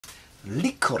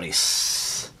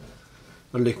licorice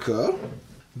liqueur.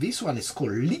 This one is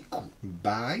called Liqu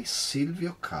by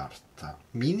Silvio Carta.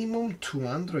 Minimum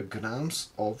 200 grams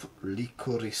of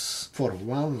licorice for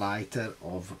 1 liter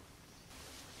of...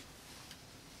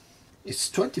 It's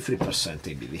 23%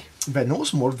 ABV. The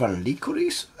nose more than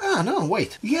licorice? Ah, no,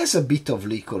 wait. He has a bit of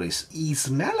licorice. He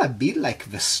smells a bit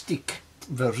like the stick.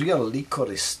 The real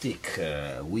licorice stick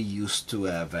we used to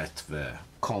have at the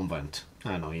convent.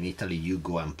 I don't know, in Italy you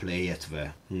go and play at the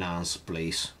nun's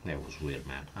place. That was weird,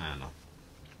 man. I don't know.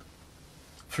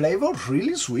 Flavor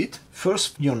really sweet.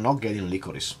 First, you're not getting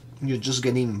licorice. You're just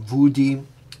getting woody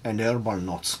and herbal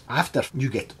notes. After, you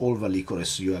get all the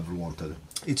licorice you ever wanted.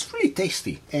 It's really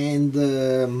tasty, and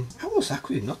I was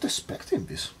actually not expecting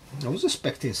this. I was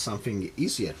expecting something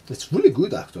easier. It's really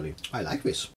good, actually. I like this.